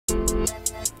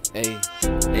Hey,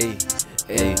 hey,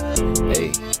 hey, hey,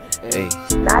 hey,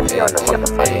 Nazi on the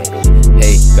motherfucking beat.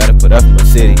 hey, gotta put up in my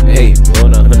city. Hey,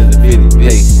 blowing on 150.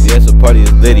 Hey, yes, a party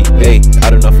is litty. Hey, I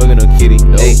don't know fucking no kitty.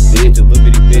 Hey, bitch, a little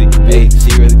bitty bitty. Hey,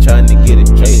 she really trying to get it.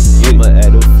 Hey, I'ma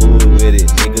act a fool with it.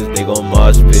 Niggas, they gon'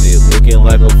 mosh pit it. Looking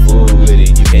like a fool with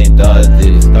it. You can't dodge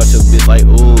this. Thought your bitch like,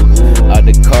 ooh, out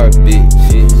the car, bitch.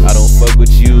 I don't fuck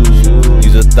with you.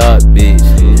 Use a thought, bitch.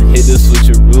 Hit the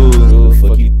switcheroo.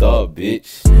 Fuck you thought,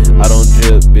 bitch. I don't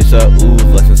drip, bitch, I ooze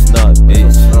like some snot,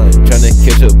 bitch. Tryna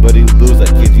catch up, but he lose, I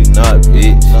kid you not,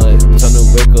 bitch. Time to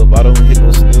wake up, I don't hit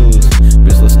no snooze.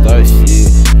 Bitch, let's start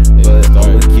shit. But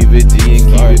I'ma keep it G and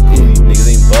keep it cool. These niggas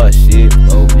ain't boss shit.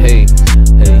 Oh, hey,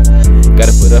 hey.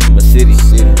 Gotta put up in my city.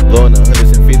 Blowing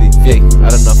 150. Hey, I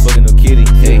don't know fucking no kitty.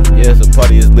 Hey, yeah, it's a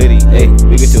party is litty. Hey,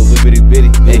 look at your little bitty bitty.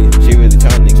 Hey, she really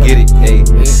trying to get it. Hey,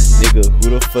 nigga,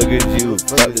 who the fuck is you?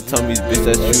 Talk to Tommy's bitch,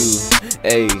 that's you.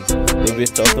 Hey, little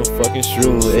bitch talk them fucking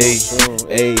shrooms. Hey,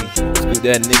 hey, scoop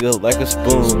that nigga like a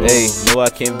spoon. Hey, no, I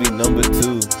can't be number 2.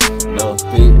 No,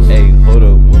 bitch. Hey, hold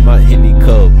up, with my Henny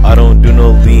cup. I don't do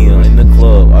no lean in the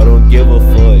club. I don't give a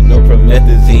fuck, no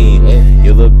promethazine.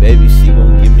 Your little baby, she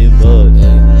gon' give me love.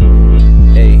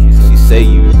 Hey, she say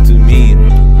you too mean.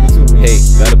 Hey,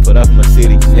 gotta put off my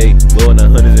city. Hey, blowing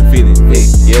 150. Hey,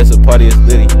 yeah, it's a party, it's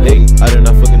litty. Hey, I do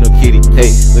not fucking no kitty.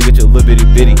 Hey, look at your little bitty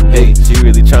bitty. Hey, she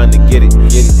really trying to get it. Look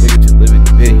at your little bitty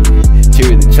bitty. She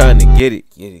really trying to get it.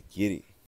 Get it.